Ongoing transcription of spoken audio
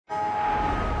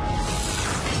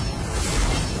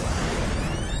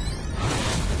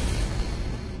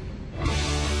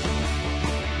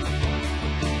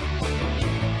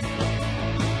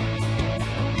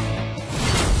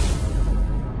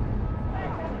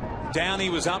Downey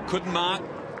was up, couldn't mark.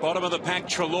 Bottom of the pack,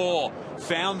 Treloar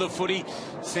found the footy,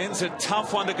 sends a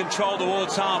tough one to control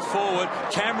towards half forward.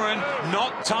 Cameron,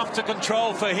 not tough to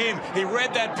control for him. He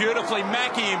read that beautifully.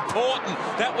 Mackie, important.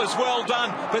 That was well done,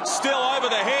 but still over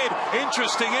the head.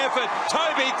 Interesting effort.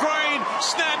 Toby Green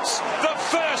snaps the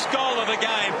first goal of the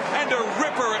game, and a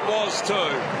ripper it was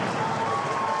too.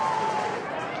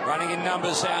 Running in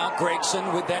numbers out,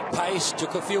 Gregson with that pace,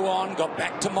 took a few on, got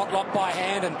back to Motlop by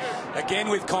hand, and again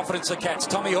with confidence the Cats.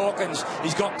 Tommy Hawkins,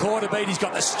 he's got core to beat, he's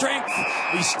got the strength,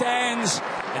 he stands,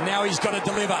 and now he's got to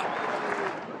deliver.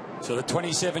 So the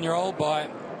 27-year-old, by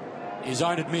his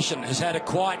own admission, has had a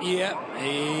quiet year.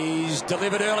 He's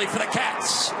delivered early for the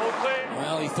Cats.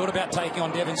 Well, he thought about taking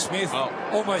on Devon Smith,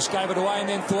 almost gave it away, and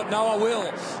then thought, no, I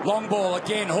will. Long ball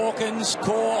again, Hawkins,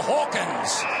 core,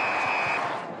 Hawkins.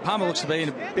 Palmer looks to be in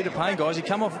a bit of pain, guys. He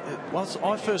come off, well,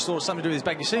 I first thought it was something to do with his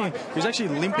back. You see him, he was actually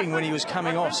limping when he was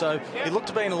coming off, so he looked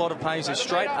to be in a lot of pain. So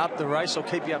straight up the race. I'll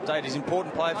keep you updated. He's an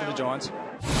important player for the Giants.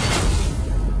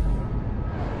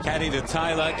 Caddy to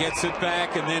Taylor, gets it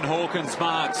back, and then Hawkins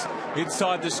marks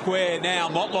inside the square. Now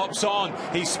Motlop's on.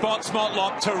 He spots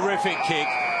Motlop. Terrific kick.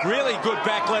 Really good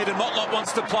back lead, and Motlop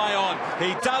wants to play on.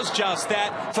 He does just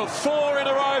that for 4 in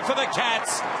a row for the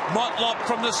Cats. Motlop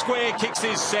from the square kicks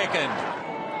his second.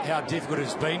 How difficult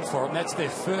it's been for them. That's their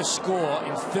first score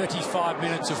in 35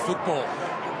 minutes of football.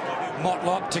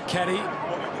 Motlop to Caddy,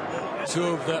 2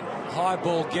 of the high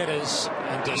ball getters,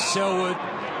 and to Selwood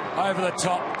over the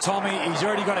top. Tommy, he's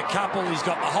already got a couple. He's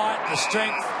got the height, the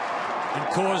strength, and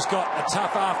Core's got a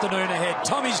tough afternoon ahead.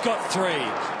 Tommy's got 3.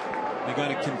 They're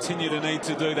going to continue to need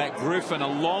to do that. Griffin, a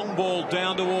long ball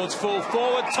down towards full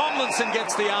forward. Tomlinson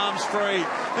gets the arms free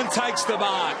and takes the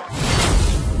mark.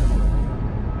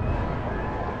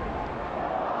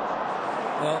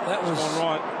 Well, that was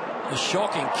a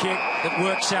shocking kick that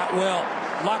works out well.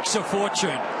 Luck's a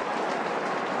fortune.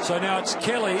 So now it's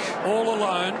Kelly all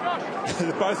alone.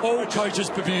 All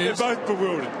coaches bemused. They're both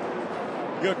bewildered.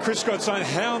 You got Chris Scott saying,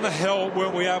 how in the hell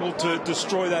weren't we able to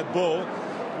destroy that ball?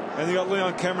 And you got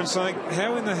Leon Cameron saying,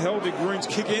 how in the hell did Green's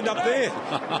kick end up there?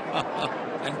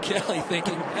 And Kelly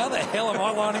thinking, how the hell am I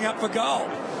lining up for goal?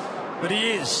 But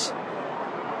he is.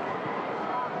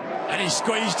 And he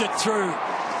squeezed it through.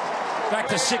 Back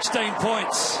to 16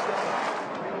 points.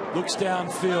 Looks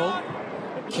downfield.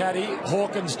 Caddy,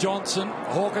 Hawkins, Johnson.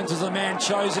 Hawkins is the man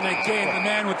chosen again, the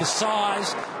man with the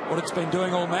size. What it's been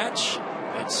doing all match.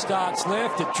 It starts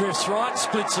left, it drifts right,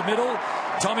 splits the middle.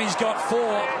 Tommy's got 4.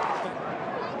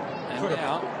 And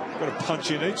now, got a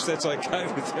punch in each, that's okay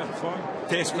with them, fine.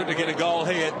 Desperate to get a goal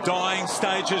here. Dying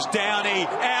stages. Downey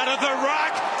out of the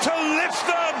ruck to lift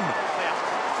them.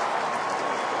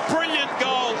 Brilliant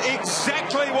goal,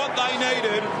 exactly what they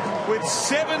needed with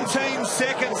 17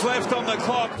 seconds left on the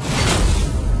clock.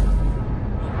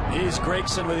 Here's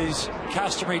Gregson with his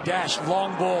customary dash,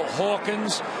 long ball.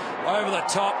 Hawkins over the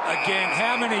top again.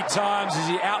 How many times has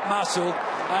he outmuscled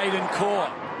Aidan Core?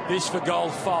 This for goal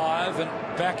 5 and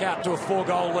back out to a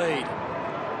 4-goal lead.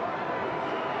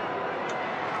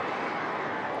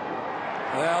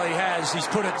 Well, he has. He's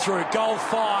put it through. Goal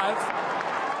 5.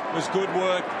 Was good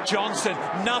work. Johnson,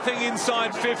 nothing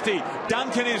inside 50.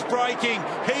 Duncan is breaking.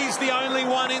 He's the only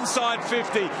one inside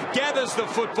 50. Gathers the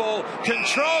football,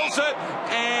 controls it,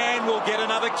 and will get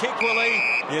another kick, will he?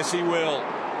 Yes, he will.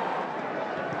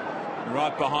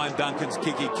 Right behind Duncan's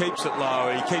kick. He keeps it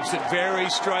low. He keeps it very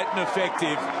straight and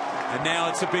effective. And now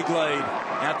it's a big lead.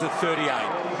 Out to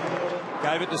 38.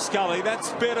 Gave it to Scully.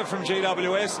 That's better from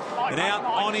GWS. And out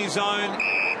on his own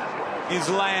is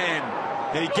Land.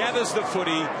 He gathers the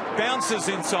footy, bounces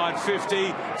inside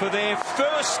 50 for their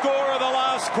first score of the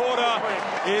last quarter.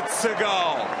 It's a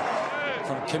goal.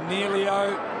 From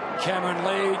Cornelio, Cameron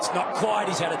leads. Not quite.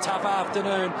 He's had a tough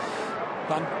afternoon.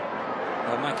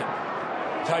 They'll make it.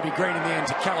 Toby Green in the end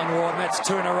to Callan Ward, and that's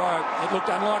 2 in a row. It looked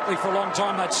unlikely for a long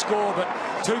time they'd score, but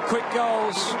 2 quick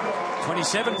goals.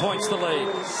 27 points the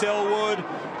lead. Selwood,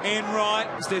 Enright.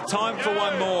 Is there time for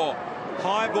one more?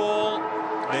 High ball.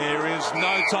 There is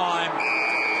no time.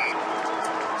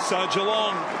 So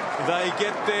Geelong, they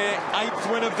get their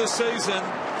 8th win of the season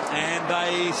and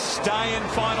they stay in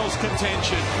finals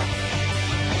contention.